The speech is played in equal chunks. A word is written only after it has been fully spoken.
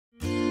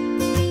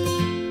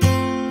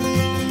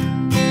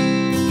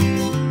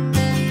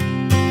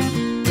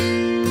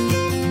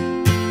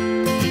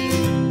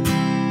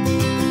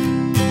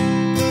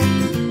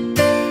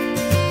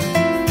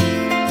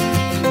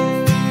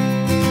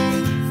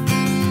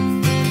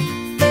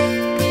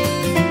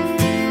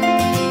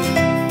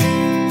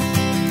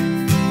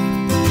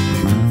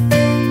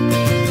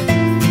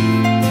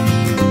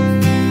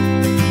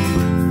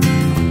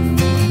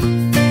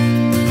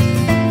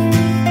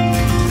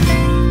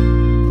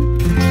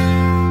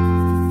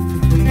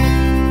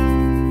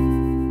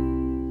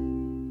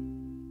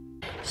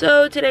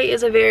So today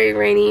is a very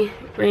rainy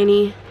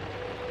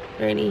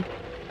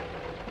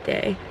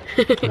day.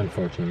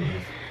 Unfortunately.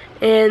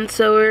 And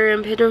so we're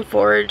in Pigeon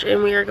Forge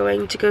and we are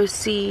going to go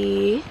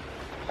see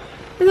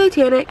the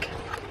Titanic.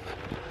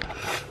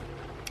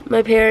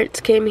 My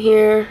parents came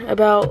here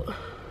about,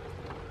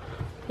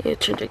 you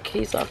turned your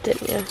keys off,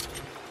 didn't you?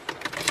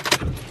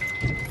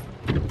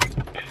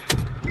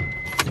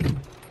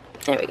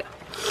 There we go.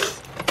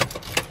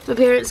 My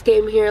parents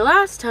came here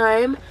last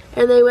time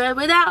and they went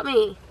without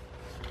me.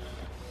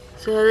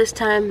 So this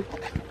time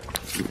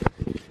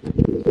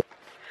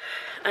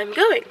I'm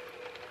going.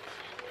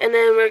 And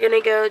then we're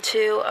gonna go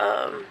to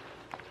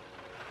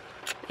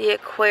the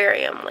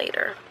aquarium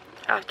later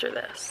after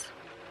this.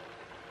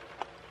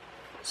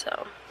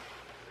 So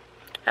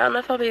I don't know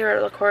if I'll be able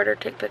to record or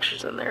take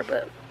pictures in there,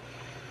 but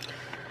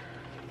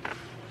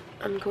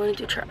I'm going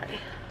to try.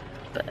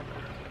 But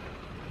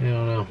I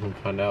don't know, we'll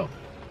find out.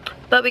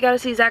 But we got to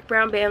see Zach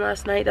Brown Band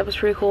last night. That was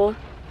pretty cool.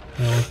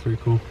 That was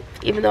pretty cool.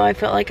 Even though I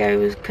felt like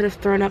I could have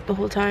thrown up the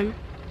whole time.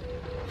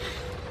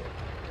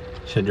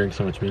 Should drink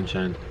so much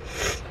moonshine.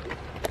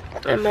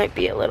 I might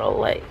be a little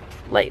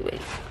lightweight.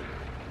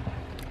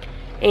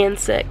 And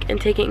sick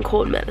and taking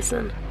cold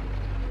medicine.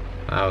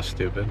 That was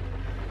stupid.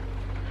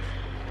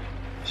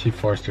 She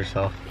forced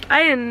herself.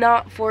 I did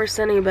not force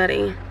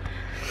anybody.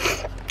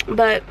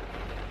 But,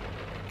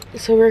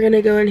 so we're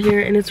gonna go in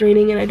here and it's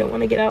raining and I don't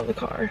want to get out of the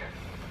car.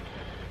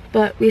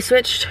 But we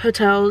switched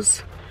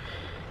hotels.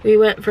 We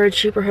went for a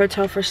cheaper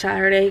hotel for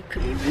Saturday.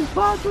 If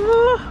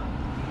possible.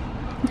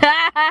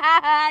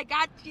 I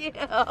got you.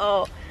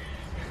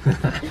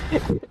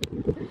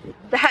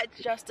 That's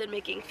Justin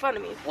making fun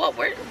of me.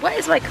 What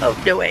is my coat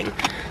doing?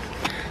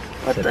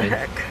 What the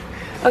heck?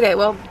 Okay,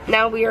 well,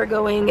 now we are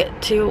going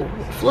to,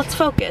 let's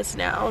focus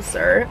now,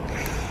 sir.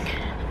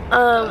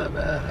 My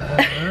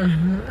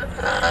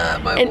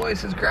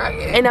voice is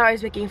cracking. And now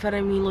he's making fun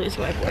of me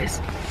losing my voice.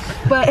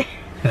 But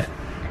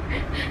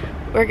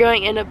we're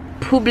going into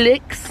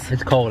Publix.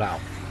 It's cold out.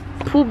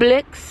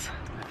 Publix.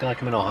 I feel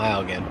like I'm in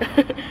Ohio again.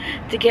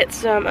 To get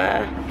some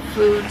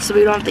food so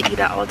we don't have to eat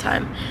out all the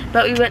time.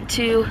 But we went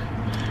to,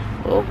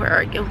 oh, where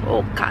are you?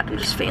 Oh God, I'm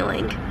just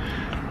failing.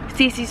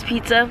 Cece's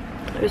Pizza.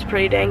 It was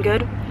pretty dang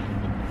good.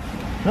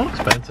 Not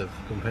expensive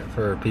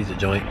for a pizza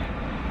joint.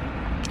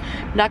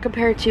 Not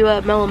compared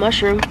to Mellow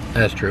Mushroom.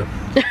 That's true.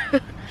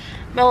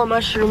 Mellow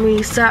Mushroom,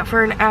 we sat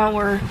for an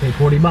hour. Paid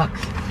 40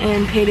 bucks.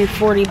 And paid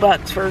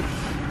 $40 for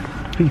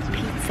Pizza.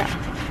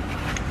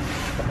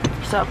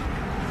 So,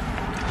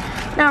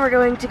 now we're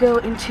going to go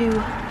into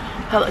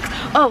Publix.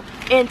 Oh,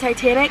 and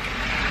Titanic,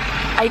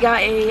 I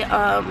got a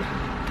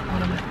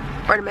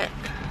ornament.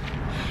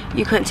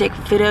 You couldn't take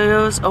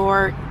videos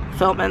or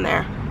film in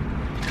there.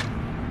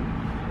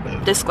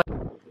 Disclaimer.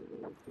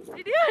 What are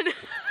you doing?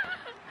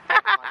 My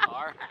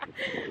car.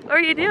 What are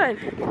you doing?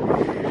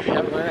 You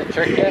haven't learned that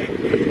trick yet?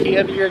 Put the key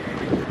under your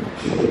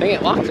thing,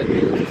 it locks it.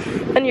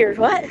 Under your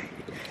what?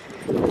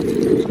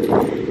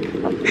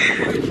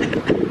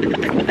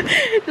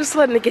 Just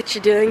wanting to get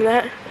you doing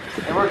that.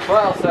 It works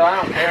well, so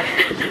I don't care.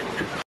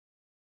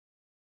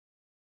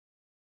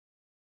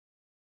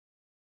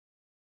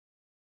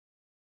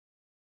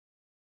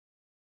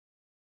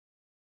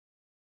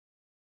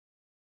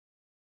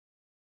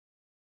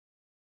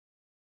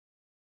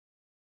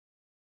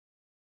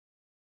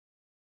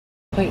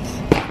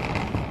 Please.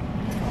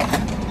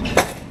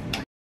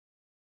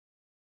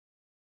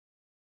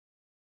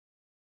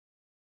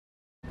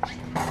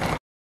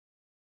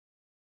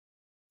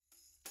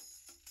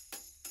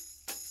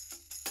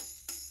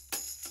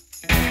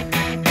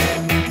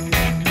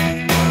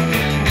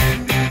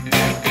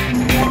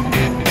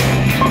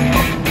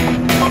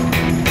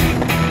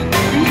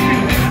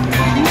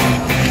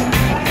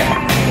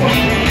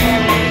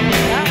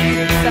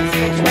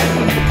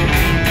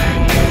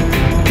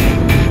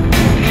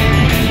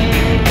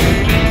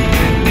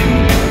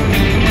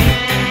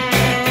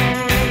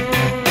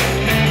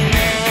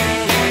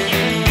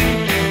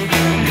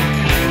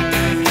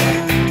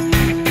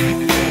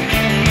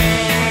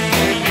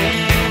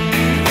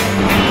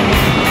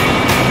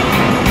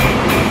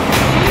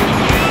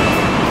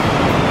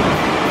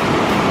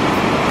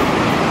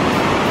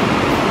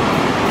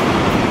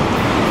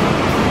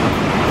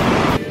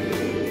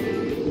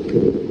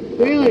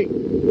 Haley!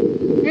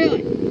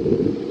 Haley!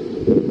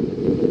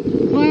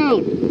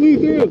 Cloud! Flew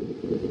through!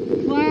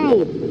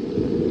 Cloud!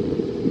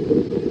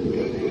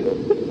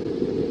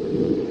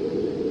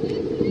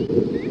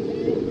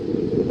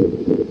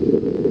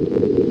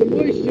 The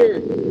moisture!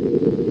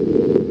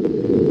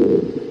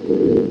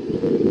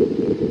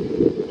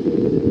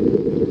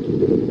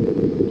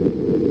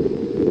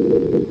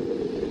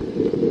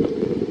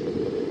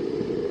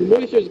 The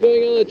moisture is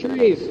going on the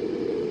trees.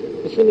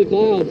 It's from the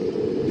clouds.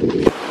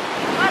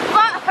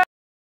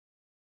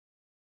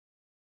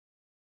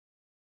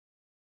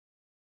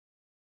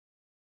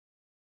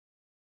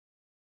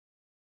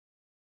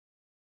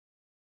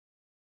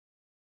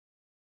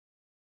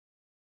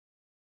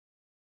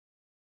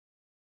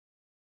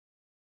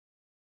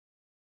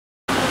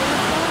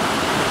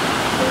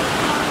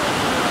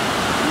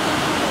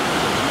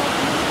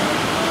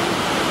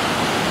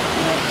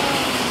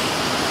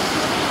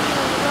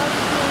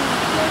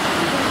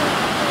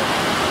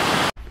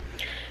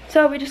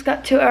 So we just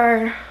got to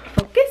our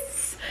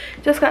focus.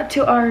 Just got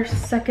to our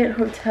second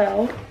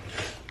hotel.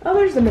 Oh,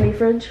 there's the mini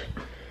fridge.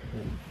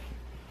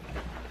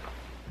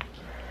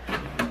 I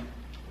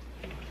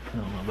don't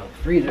know about the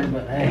freezer,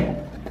 but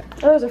hey.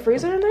 Oh, there's a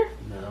freezer in there?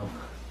 No.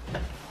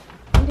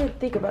 We didn't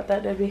think about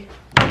that, did we?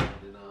 I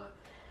did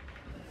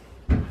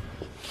not.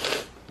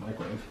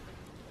 Microwave.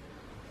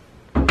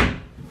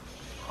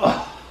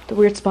 Oh. The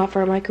weird spot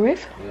for a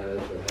microwave. Yeah,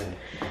 that's okay.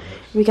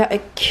 We got a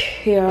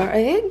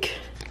Keurig.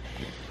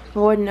 If I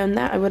wouldn't known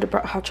that, I would have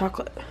brought hot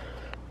chocolate.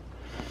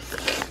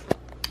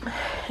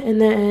 And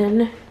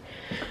then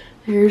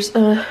there's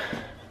a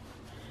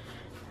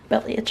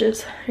belly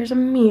itches. Here's a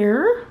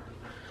mirror.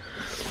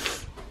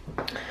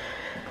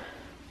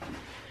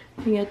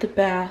 We got the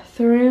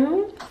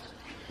bathroom.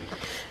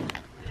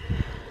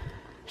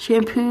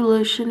 Shampoo,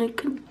 lotion, and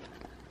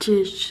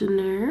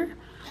conditioner.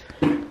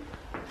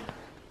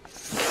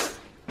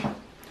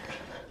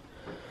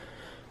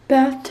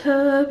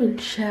 Bathtub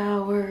and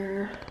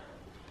shower.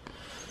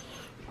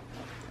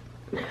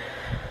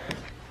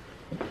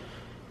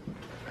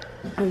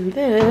 And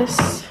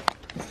this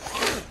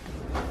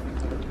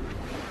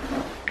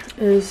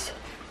is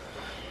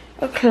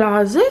a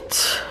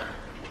closet.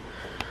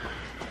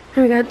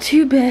 And we got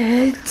 2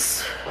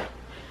 beds,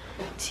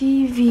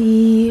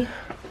 TV,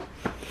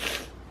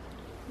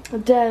 a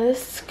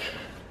desk,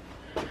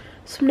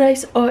 some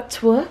nice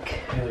artwork.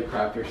 Really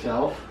crap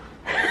yourself.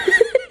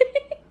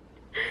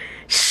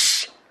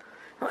 Shh!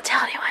 Don't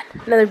tell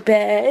anyone. Another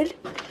bed.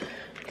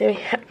 There we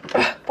have.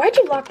 Why'd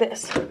you lock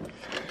this?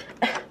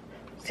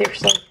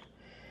 Seriously.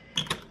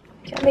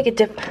 Gotta make it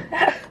dip.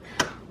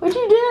 What'd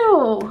you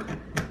do?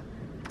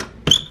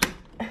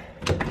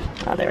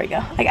 Oh, there we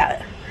go. I got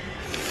it.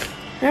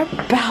 Our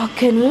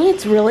balcony.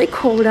 It's really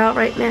cold out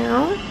right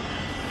now.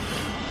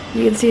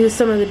 You can see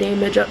some of the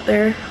damage up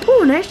there.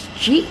 Oh, nice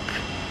Jeep.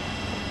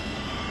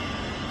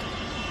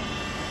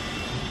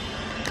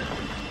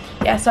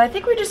 Yeah, so I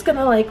think we're just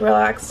gonna like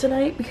relax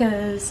tonight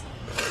because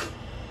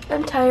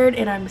I'm tired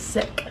and I'm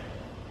sick.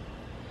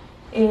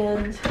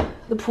 And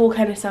the pool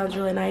kind of sounds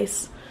really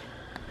nice.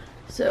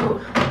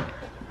 So,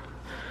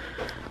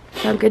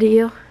 sound good to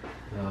you?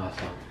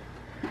 Awesome.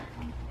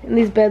 And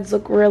these beds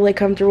look really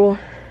comfortable.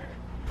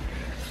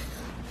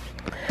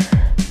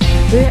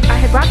 I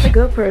had brought the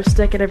GoPro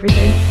stick and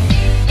everything.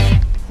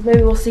 So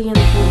maybe we'll see you in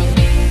the pool.